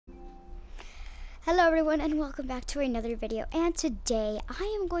Hello everyone and welcome back to another video, and today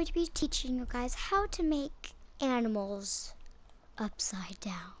I am going to be teaching you guys how to make animals upside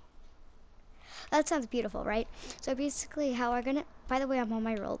down. That sounds beautiful, right? So basically by the way, I'm on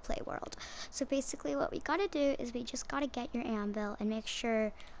my roleplay world. So basically what we gotta do is we just gotta get your anvil and make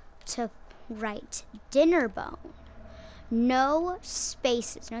sure to write dinner bone. No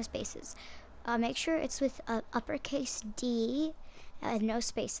spaces. Make sure it's with uppercase D and no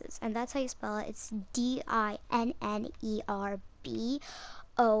spaces, and that's how you spell it. It's DINNERBONE, and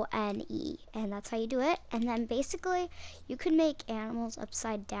that's how you do it. And then basically you can make animals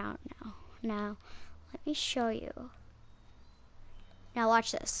upside down now. Let me show you. Now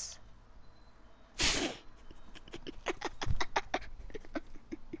watch this.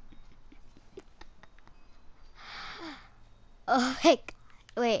 Oh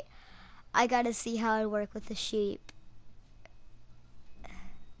wait, I gotta see how it work with the sheep.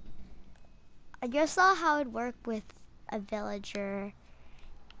 I just saw how it worked with a villager.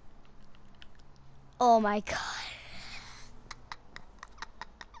 Oh my god.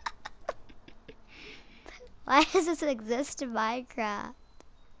 Why does this exist in Minecraft?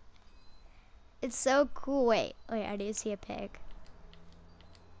 It's so cool. Wait, I do see a pig.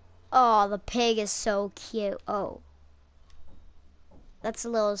 Oh, the pig is so cute. Oh. That's a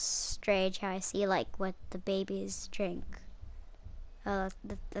little strange how I see like what the babies drink. Oh,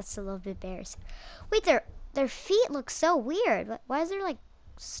 that's a little bit embarrassing. Wait, their feet look so weird. Why is there like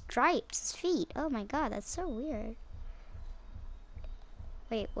stripes feet? Oh my god, that's so weird.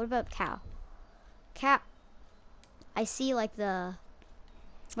 Wait, what about cow? Cow. I see like where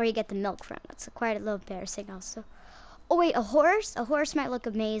you get the milk from. That's quite a little embarrassing also. Oh wait, a horse? A horse might look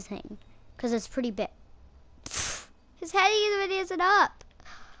amazing because it's pretty big. His head even isn't up.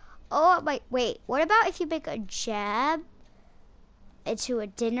 Oh my, wait, what about if you make a jab into a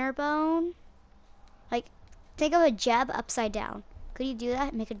dinner bone? Like, think of a jab upside down. Could you do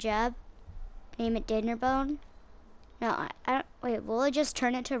that? Make a jab, name it dinner bone? No, I don't, wait, will it just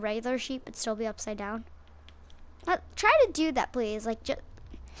turn into a regular sheep and still be upside down? Try to do that, please. Like, just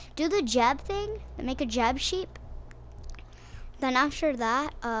do the jab thing and make a jab sheep. Then after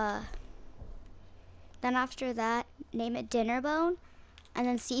that, name it dinner bone, and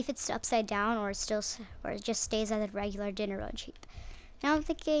then see if it's upside down or it just stays as a regular dinner bone sheep. Now I'm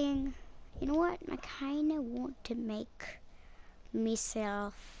thinking, you know what? I kind of want to make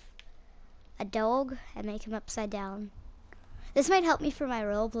myself a dog and make him upside down. This might help me for my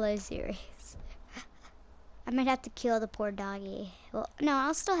roleplay series. I might have to kill the poor doggy. Well, no,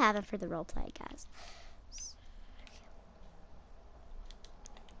 I'll still have him for the roleplay, guys.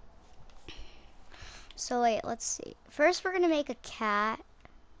 So wait, let's see. First we're gonna make a cat.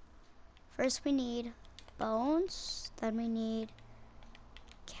 First we need bones, then we need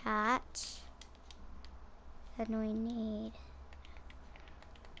cat, then we need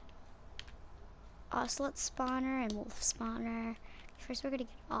ocelot spawner and wolf spawner. First we're gonna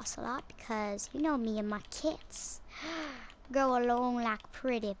get ocelot because you know me and my cats go along like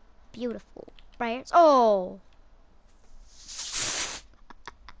pretty beautiful bears. Oh!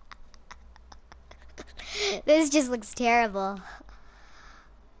 This just looks terrible.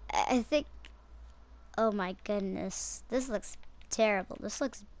 I think, oh my goodness, this looks terrible. This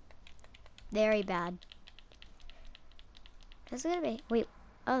looks very bad. This is gonna be, wait,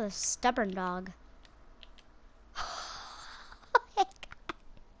 oh, the stubborn dog. Oh my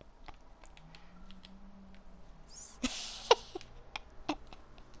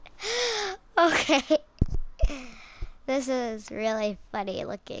god. Okay. This is really funny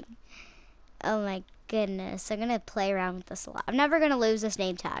looking. Oh my goodness, I'm gonna play around with this a lot. I'm never gonna lose this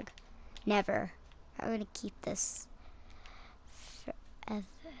name tag. Never. I'm gonna keep this forever.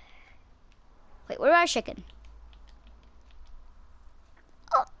 Wait, what about a chicken?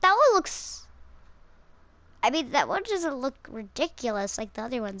 Oh, that one looks, I mean, that one doesn't look ridiculous like the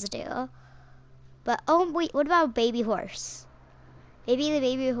other ones do. But, oh wait, what about a baby horse? Maybe the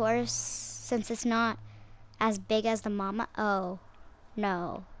baby horse, since it's not as big as the mama. Oh,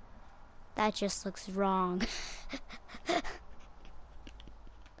 no. That just looks wrong.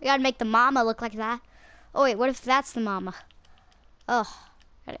 We gotta make the mama look like that. Oh wait, what if that's the mama? Oh,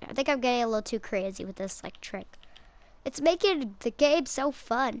 I think I'm getting a little too crazy with this like trick. It's making the game so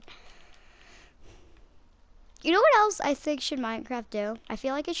fun. You know what else I think should Minecraft do? I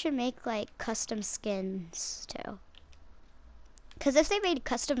feel like it should make like custom skins too. Cause if they made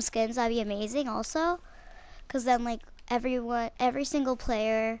custom skins, that'd be amazing also. Cause then like every single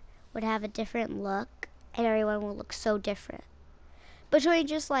player would have a different look and everyone will look so different. between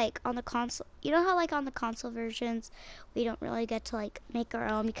just like on the console. You know how like on the console versions, we don't really get to like make our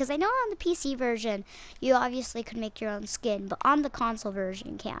own, because I know on the PC version, you obviously could make your own skin, but on the console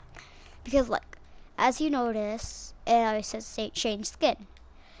version, you can't. Because like, as you notice, it always says change skin.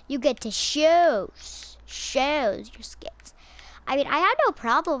 You get to shows your skins. I mean, I had no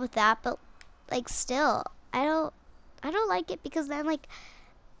problem with that, but like still, I don't like it, because then like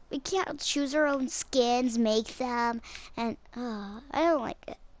we can't choose our own skins, make them, and I don't like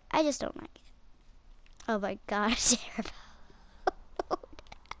it. I just don't like it. Oh my god, terrible.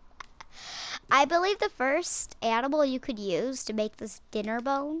 I believe the first animal you could use to make this dinner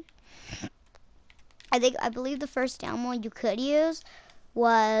bone, I believe the first animal you could use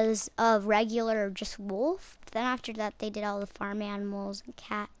was a regular just wolf. Then after that they did all the farm animals and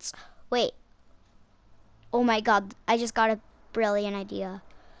cats. Wait. Oh my god, I just got a brilliant idea.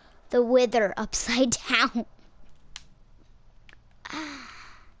 The wither upside down.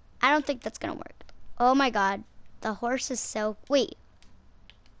 I don't think that's gonna work. Oh my god, the horse is so... Wait.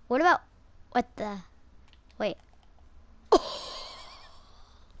 What about... What the... Wait.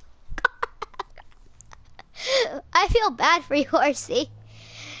 I feel bad for you, horsey.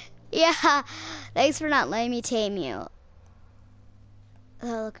 Yeah, thanks for not letting me tame you.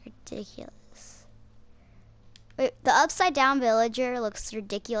 That look ridiculous. Wait, the upside down villager looks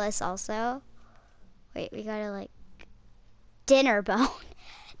ridiculous also. Wait, we gotta like... Dinner bone.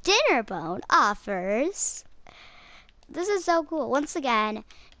 Dinner bone offers. This is so cool. Once again,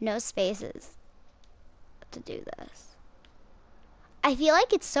 no spaces to do this. I feel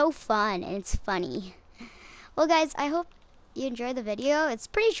like it's so fun and it's funny. Well guys, I hope you enjoyed the video. It's a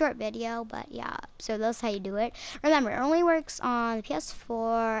pretty short video, but yeah, so that's how you do it. Remember, it only works on the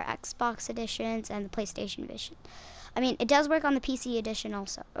PS4, Xbox editions, and the PlayStation edition. I mean, it does work on the PC edition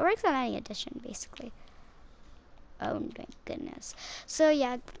also. It works on any edition, basically. Oh my goodness. So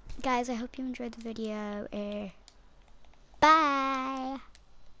yeah, guys, I hope you enjoyed the video. Bye!